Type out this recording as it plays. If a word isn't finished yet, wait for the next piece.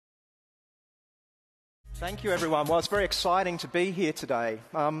Thank you, everyone. Well, it's very exciting to be here today.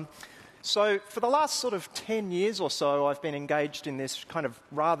 So for the last sort of 10 years or so, I've been engaged in this kind of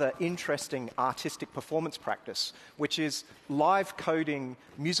rather interesting artistic performance practice, which is live coding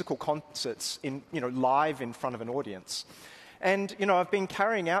musical concerts live in front of an audience. And, I've been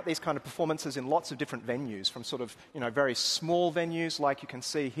carrying out these kind of performances in lots of different venues, from sort of, very small venues like you can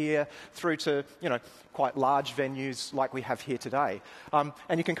see here, through to, quite large venues like we have here today. And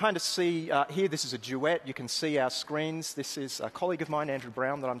you can kind of see here, this is a duet. You can see our screens. This is a colleague of mine, Andrew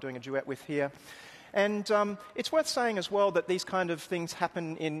Brown, that I'm doing a duet with here. And it's worth saying as well that these kind of things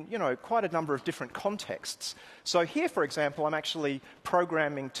happen in, quite a number of different contexts. So here, for example, I'm actually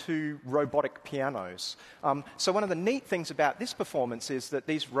programming 2 robotic pianos. So one of the neat things about this performance is that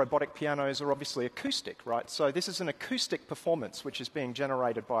these robotic pianos are obviously acoustic, right? So this is an acoustic performance which is being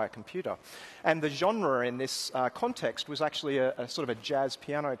generated by a computer. And the genre in this context was actually a sort of a jazz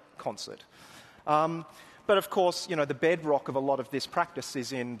piano concert. But of course, the bedrock of a lot of this practice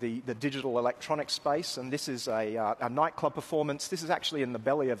is in the digital electronic space, and this is a nightclub performance. This is actually in the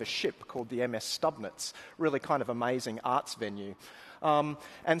belly of a ship called the MS Stubnitz, really kind of amazing arts venue.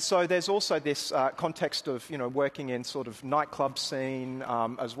 And so there's also this context of, working in sort of nightclub scene,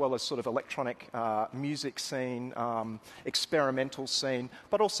 as well as sort of electronic music scene, experimental scene,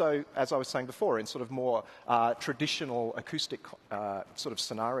 but also, as I was saying before, in sort of more traditional acoustic sort of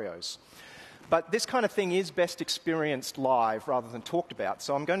scenarios. But this kind of thing is best experienced live rather than talked about.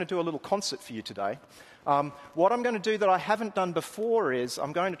 So I'm going to do a little concert for you today. What I'm going to do that I haven't done before is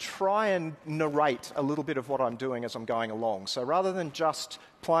I'm going to try and narrate a little bit of what I'm doing as I'm going along. So rather than just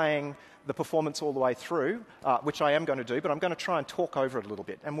playing the performance all the way through, which I am going to do, but I'm going to try and talk over it a little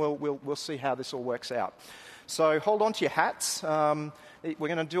bit, and we'll see how this all works out. So hold on to your hats. We're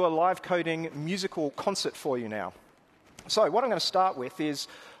going to do a live coding musical concert for you now. So what I'm going to start with is,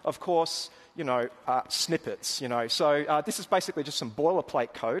 of course, snippets, So this is basically just some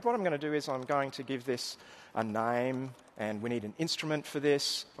boilerplate code. What I'm going to do is I'm going to give this a name, and we need an instrument for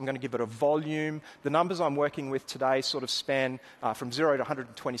this. I'm going to give it a volume. The numbers I'm working with today sort of span from 0 to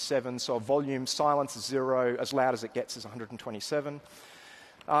 127, so a volume, silence is 0, as loud as it gets is 127.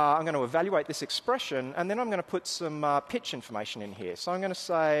 I'm going to evaluate this expression, and then I'm going to put some pitch information in here. So I'm going to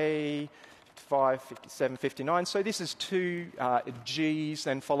say 55, 57, 59. So this is 2 Gs,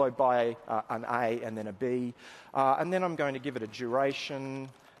 then followed by an A and then a B. And then I'm going to give it a duration,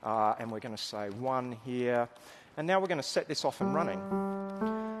 and we're going to say 1 here. And now we're going to set this off and running.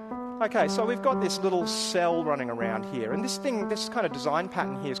 Okay, so we've got this little cell running around here. And this kind of design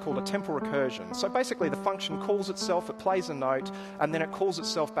pattern here is called a temporal recursion. So basically the function calls itself, it plays a note, and then it calls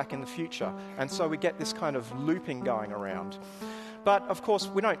itself back in the future. And so we get this kind of looping going around. But, of course,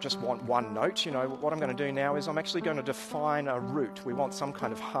 we don't just want one note. What I'm going to do now is I'm actually going to define a root. We want some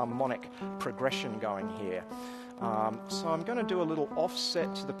kind of harmonic progression going here. So I'm going to do a little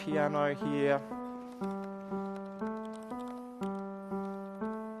offset to the piano here.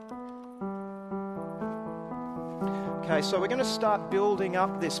 Okay, so we're going to start building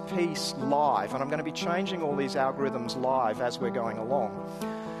up this piece live, and I'm going to be changing all these algorithms live as we're going along.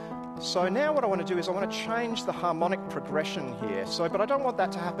 So now what I want to do is I want to change the harmonic progression here. But I don't want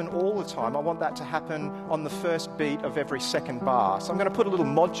that to happen all the time. I want that to happen on the first beat of every second bar. So I'm going to put a little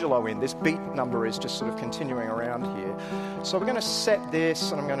modulo in. This beat number is just sort of continuing around here. So we're going to set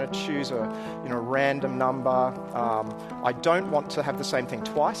this, and I'm going to choose a random number. I don't want to have the same thing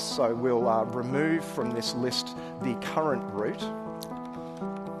twice, so we'll remove from this list the current root.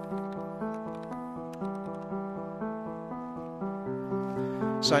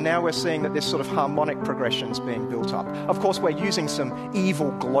 So now we're seeing that this sort of harmonic progression is being built up. Of course, we're using some evil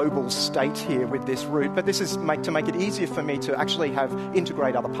global state here with this root, but this is to make it easier for me to actually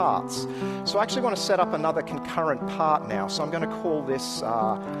integrate other parts. So I actually want to set up another concurrent part now. So I'm going to call this,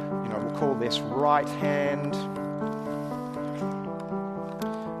 we'll call this right hand.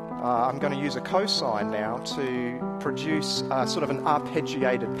 I'm going to use a cosine now to produce sort of an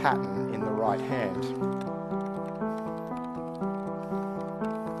arpeggiated pattern in the right hand.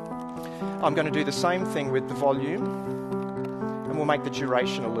 I'm going to do the same thing with the volume, and we'll make the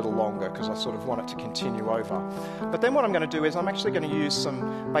duration a little longer because I sort of want it to continue over. But then what I'm going to do is I'm actually going to use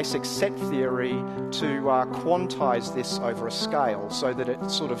some basic set theory to quantize this over a scale so that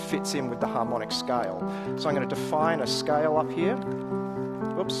it sort of fits in with the harmonic scale. So I'm going to define a scale up here.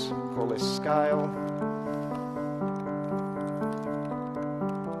 Oops, call this scale.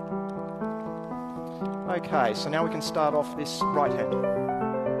 Okay, so now we can start off this right hand.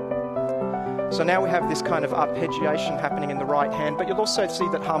 So now we have this kind of arpeggiation happening in the right hand, but you'll also see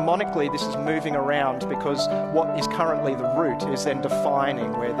that harmonically this is moving around because what is currently the root is then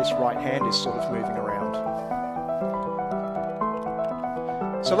defining where this right hand is sort of moving around.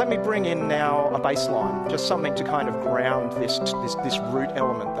 So let me bring in now a bass line, just something to kind of ground this root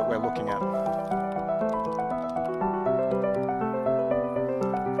element that we're looking at.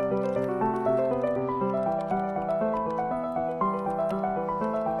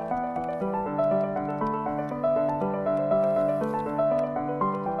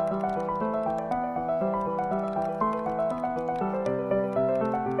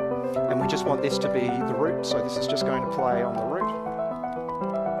 And we just want this to be the root, so this is just going to play on the root.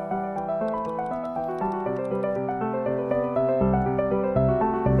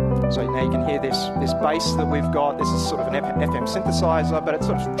 So now you can hear this bass that we've got. This is sort of an FM synthesizer, but it's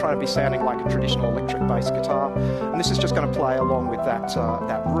sort of trying to be sounding like a traditional electric bass guitar. And this is just going to play along with that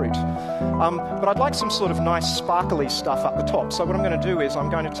root. But I'd like some sort of nice sparkly stuff up the top. So what I'm going to do is I'm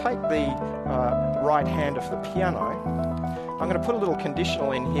going to take the right hand of the piano. I'm going to put a little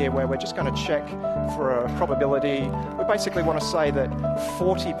conditional in here where we're just going to check for a probability. We basically want to say that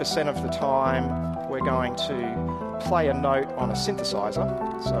 40% of the time we're going to play a note on a synthesizer.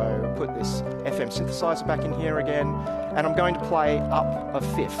 So put this FM synthesizer back in here again, and I'm going to play up a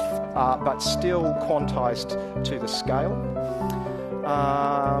fifth, but still quantized to the scale.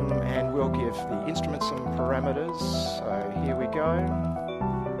 And we'll give the instrument some parameters. So here we go.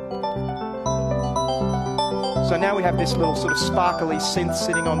 So now we have this little sort of sparkly synth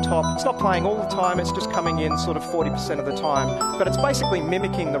sitting on top. It's not playing all the time, it's just coming in sort of 40% of the time. But it's basically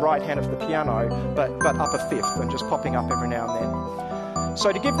mimicking the right hand of the piano, but up a fifth and just popping up every now and then.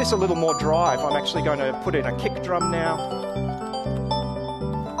 So to give this a little more drive, I'm actually going to put in a kick drum now.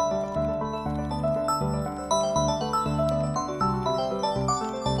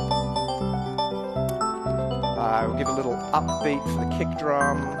 We'll give a little upbeat for the kick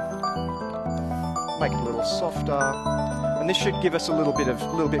drum. Make it a little softer, and this should give us a little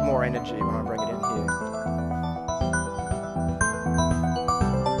bit more energy when I bring it in here.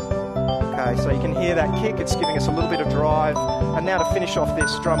 Okay, so you can hear that kick, it's giving us a little bit of drive. And now to finish off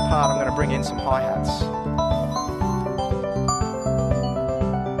this drum part, I'm going to bring in some hi-hats.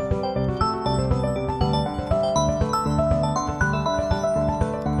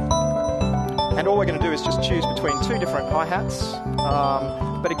 And all we're going to do is just choose between two different hi-hats.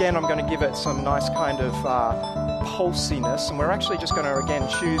 But again, I'm going to give it some nice kind of pulsiness, and we're actually just going to again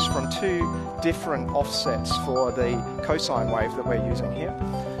choose from two different offsets for the cosine wave that we're using here.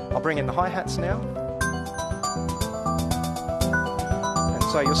 I'll bring in the hi-hats now. And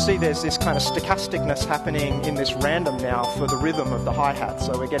so you'll see there's this kind of stochasticness happening in this random now for the rhythm of the hi-hat.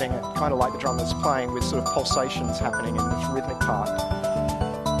 So we're getting it kind of like the drum that's playing with sort of pulsations happening in this rhythmic part.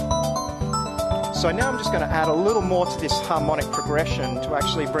 So now I'm just going to add a little more to this harmonic progression to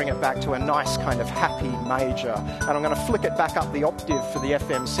actually bring it back to a nice kind of happy major. And I'm going to flick it back up the octave for the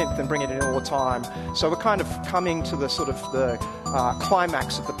FM synth and bring it in all the time. So we're kind of coming to the sort of the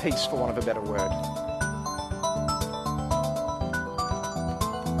climax of the piece, for want of a better word.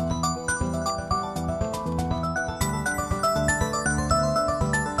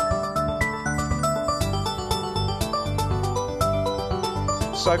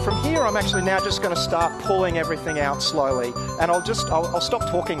 So from here, I'm actually now just going to start pulling everything out slowly. And I'll stop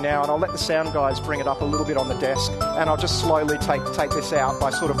talking now, and I'll let the sound guys bring it up a little bit on the desk, and I'll just slowly take this out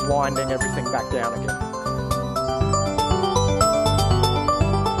by sort of winding everything back down again.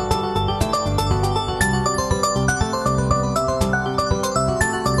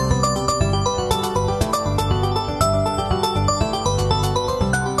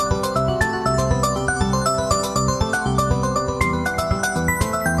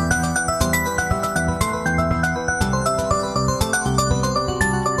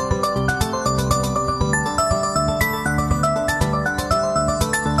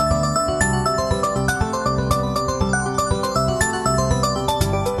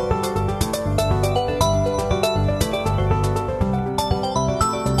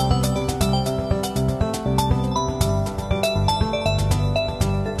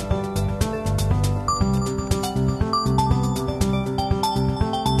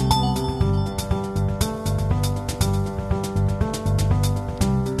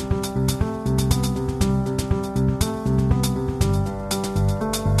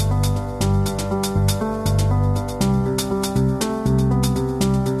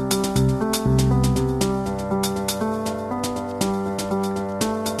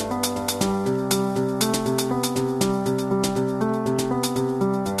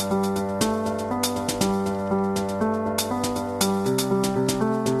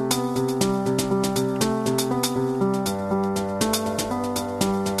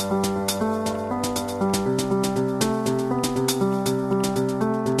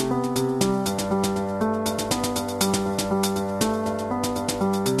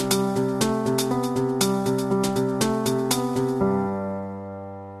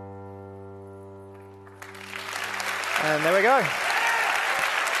 And there we go.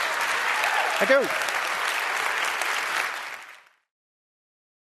 Thank you.